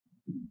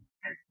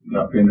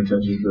not paying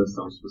attention to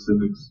some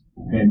specifics,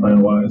 game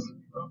plan wise,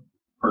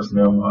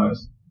 personnel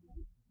wise.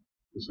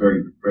 It's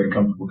very, very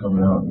comfortable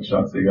coming out. The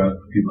shots they got,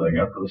 the people that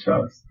got for the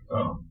shots.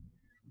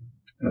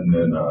 And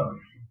then,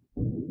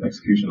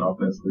 execution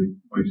offensively,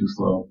 way too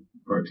slow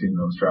for a team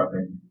that was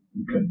trapping.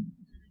 You can,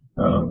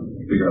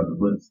 figure out the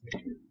blitz.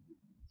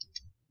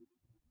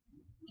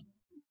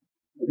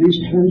 Are these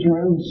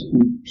turnarounds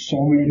in so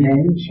many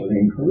games, are they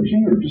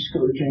encouraging or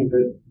discouraging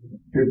that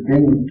there have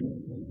been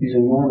these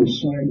enormous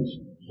swings?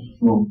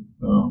 Well,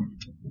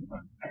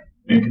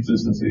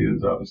 inconsistency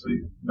is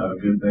obviously not a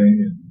good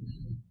thing. And,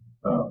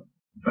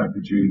 the fact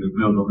that you either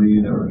build a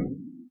lead or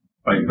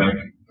fight back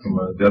from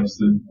a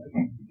deficit,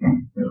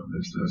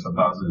 there's some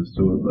positives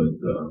to it, but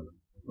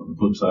on the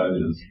flip side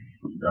is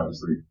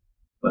obviously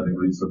letting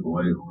lead slip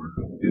away or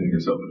getting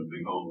yourself in a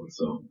big hole. And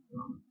so,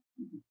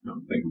 I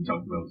think we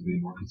talked about being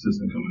more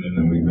consistent coming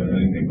in, and we've been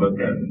anything but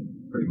that, and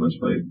pretty much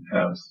played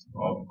halves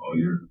all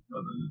year,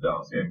 other than the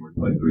Dallas game where we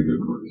played 3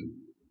 good quarters.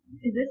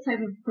 Is this type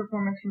of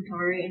performance from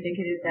Tari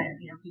indicative that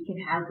he can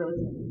have those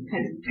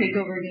kind of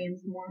takeover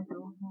games more?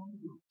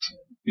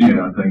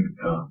 Yeah, I think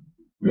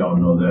we all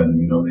know that, and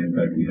we know the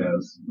impact he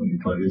has when he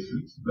plays.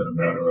 It's been a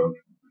matter of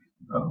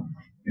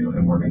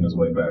him working his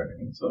way back,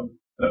 and so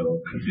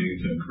that'll continue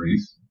to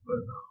increase.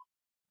 But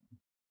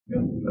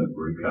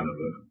we're kind of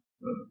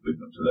a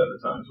victim to that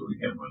at times where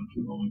we can't run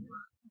too long.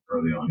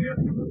 Early on, he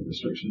had the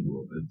restrictions a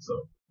little bit, so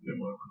we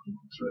didn't want to run too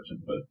long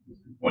stretches. But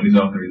when he's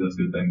out there, he does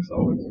good things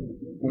always.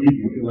 When do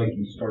you feel like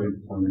he started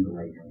performing the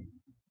right way?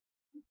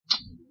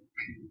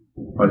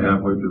 About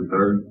halfway through the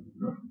third.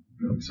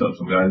 We subbed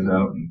some guys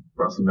out and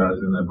brought some guys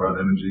in that brought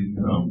energy,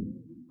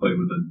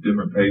 played with a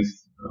different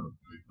pace.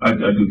 I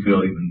do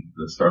feel even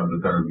the start of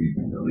the third, we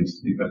at least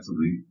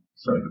defensively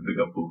started to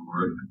pick up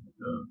footwork,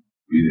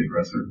 be the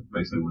aggressor,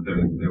 basically what they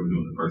were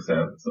doing in the first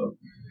half. So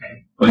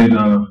played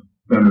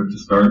better to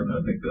start.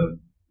 I think the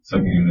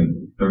third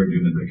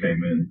unit that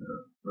came in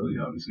really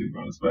obviously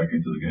brought us back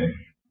into the game.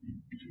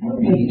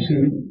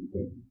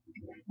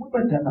 What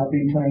about that? I'll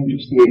be playing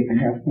just the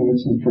 8.5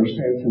 minutes in the first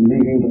half and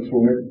leaving the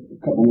floor a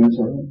couple minutes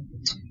early.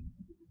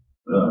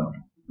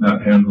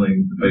 Not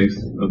handling the pace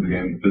of the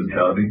game,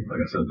 physicality.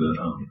 Like I said, the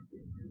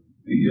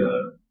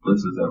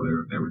blitzes that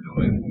they were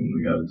doing when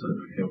we got into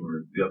him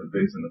or the other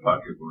base in the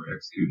pocket, we were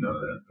executing out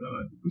of that.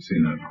 We've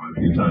seen that quite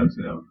a few times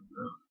now.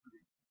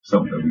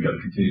 Something that we got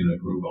to continue to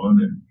improve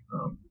on, and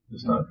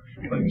just not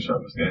playing the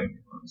sharpest game,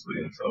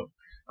 honestly. And so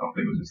I don't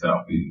think it was just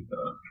Alfie.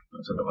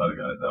 I took a lot of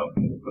guys out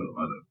and put a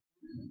lot of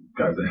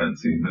guys that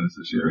hadn't seen minutes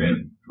this year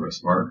in for a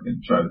spark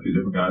and tried a few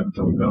different guys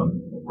until we found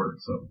what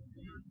worked. So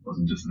it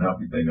wasn't just an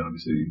Alfie thing.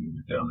 Obviously,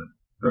 down at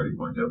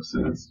 30-point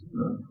deficit, it's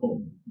the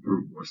whole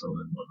group more so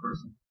than one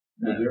person.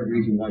 Is there a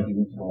reason why he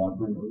went to the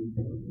locker room?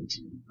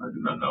 I do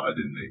not know. I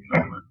didn't make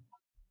a comment.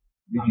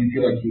 Did you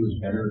feel like he was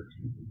better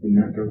in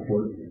that third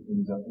quarter than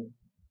he was out there?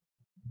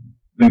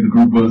 I think the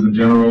group was in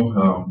general.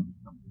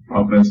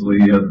 Offensively,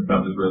 he hasn't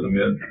found his rhythm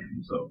yet.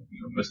 So,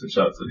 missed the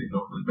shots that he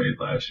normally made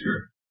last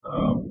year.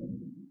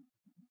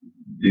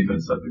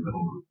 Defense, I think the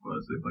whole group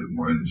was. They played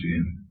more energy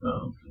and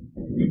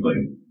we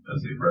played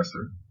as the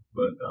aggressor.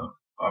 But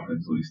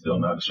offensively,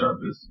 still not as sharp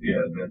as he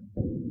had been.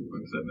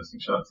 Like I said, missing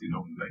shots he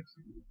normally makes.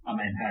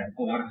 Amen had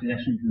a lot of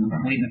possessions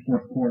late in the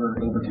fourth quarter,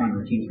 overtime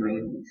routines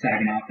really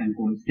sagging off in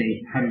Golden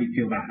State. How did you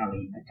feel about how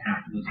he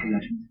attacked those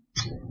possessions?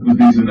 It was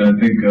decent. I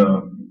think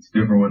it's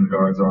different when the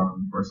guards are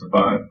on versus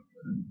 5.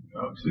 And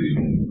obviously,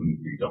 when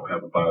we don't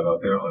have a 5 out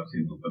there, all I've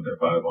seen is put their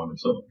 5 on him.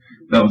 So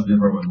that was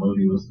different when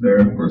Moody was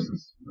there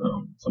versus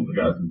some of the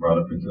guys we brought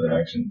up into the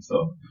action.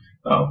 So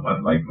I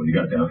like when he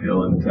got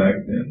downhill and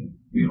attacked and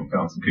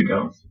found some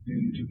kickouts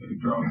and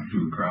draw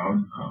through the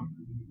crowd.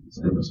 It's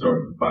a different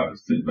story when 5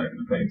 is sitting back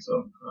in the paint.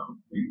 So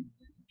we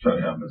try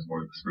to have him as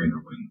more of a screener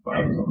when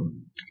 5 is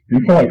on. Do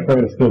you feel like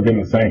Fred is still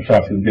getting the same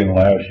shots he was getting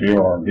last year,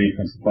 or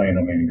defense playing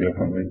them any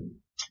differently?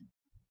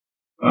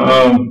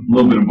 A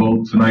little bit of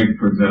both. Tonight,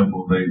 for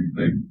example, they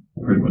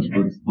pretty much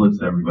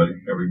blitzed everybody,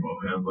 every ball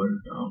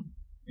handler.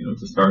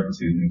 To start the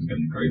season, he was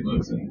getting great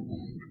looks and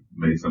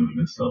made some and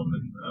missed some,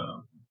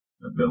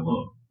 and been a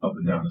little up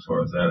and down as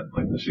far as that,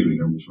 like the shooting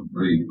numbers from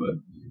 3. But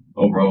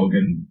overall,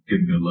 getting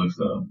good looks.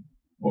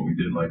 What we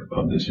did like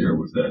about this year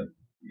was that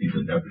he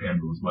didn't have to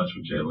handle as much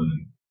with Jalen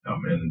and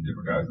Amen and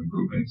different guys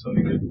improving, so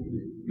he could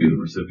be the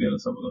recipient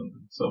of some of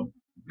them. So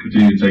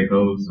continue to take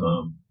those.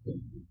 But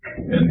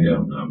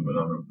I'm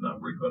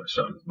not worried about the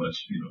shot as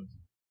much.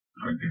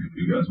 I think a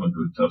few guys went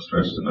through a tough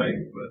stretch tonight,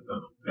 but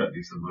got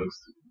decent looks.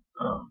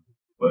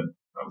 But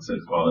I would say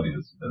his quality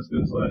is as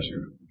good as last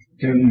year.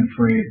 Jalen and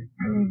Fred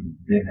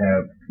did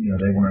have,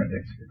 they weren't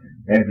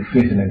as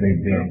efficient as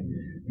they've been,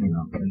 in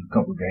a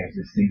couple of games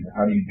this season.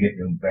 How do you get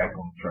them back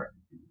on track?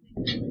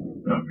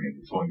 I mean,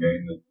 it's one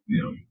game that,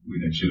 we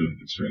didn't shoot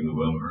it extremely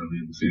well early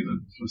in the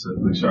season,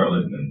 specifically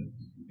Charlotte, and then,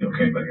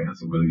 came back and had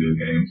some really good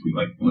games. We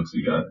liked the looks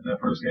we got in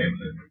that first game,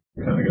 and then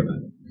kind of got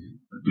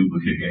the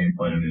duplicate game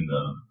plan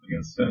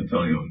against San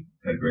Antonio and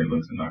had great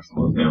looks and knocked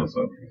some of those down.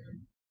 So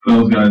for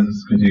those guys,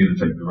 just continue to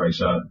take the right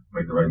shot,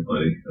 make the right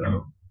play,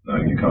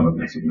 not get caught up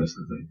in some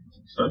misses and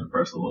start to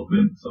press a little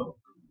bit. So,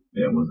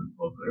 yeah, it wasn't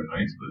both their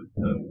nights, but,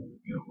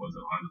 you know, it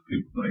wasn't a lot of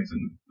people's nights.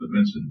 And the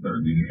mentioned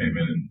third unit came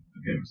in and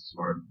the game was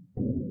smart.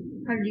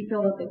 How did you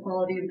feel about the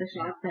quality of the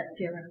shots that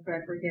Jalen and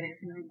Fred were getting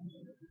tonight?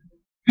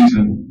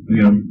 Decent.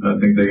 You know, I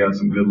think they got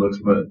some good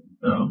looks, but,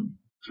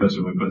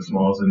 especially when we put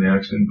Smalls in the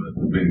action, but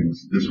the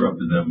bigs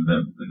disrupted them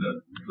and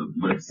the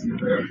blitz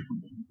there.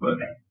 But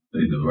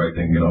they do the right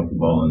thing, get off the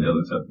ball, and the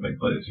others have to make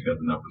plays. You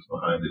got the numbers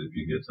behind it if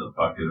you get to the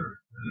pocket or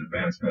an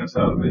advance pass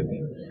out of it.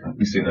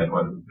 We've seen that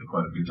quite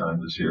a few times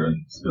this year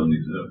and still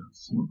need to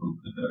some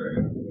improvement in that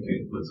area.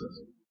 Can't blitz us.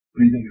 What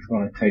do you think it's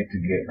going to take to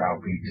get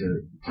Alperen to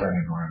turn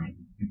it around?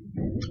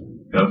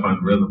 Gotta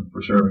find rhythm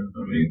for sure.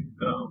 I mean,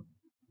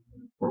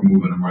 we're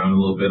moving him around a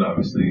little bit.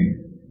 Obviously,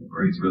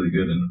 he's really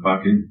good in the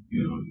pocket.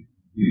 You know,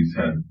 he's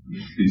had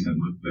decent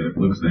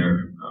looks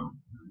there.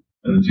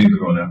 And the teams are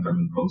going after him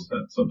in the post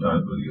that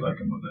sometimes, but you like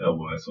him with the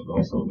elbow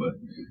also. But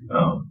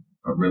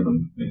a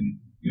rhythm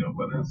and, you know,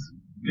 whether it's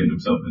getting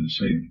himself into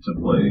shape to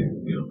play,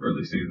 you know,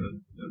 early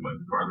season, it might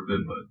be part of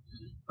it. But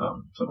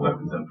sometimes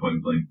he's at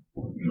point blank,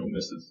 you know,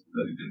 misses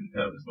that he didn't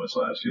have as much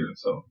last year.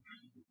 So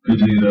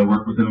continue to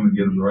work with him and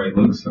get him the right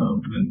looks.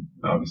 And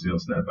obviously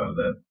he'll snap out of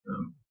that.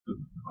 The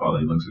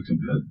quality looks are too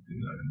good.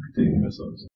 He's not going to continue to miss those.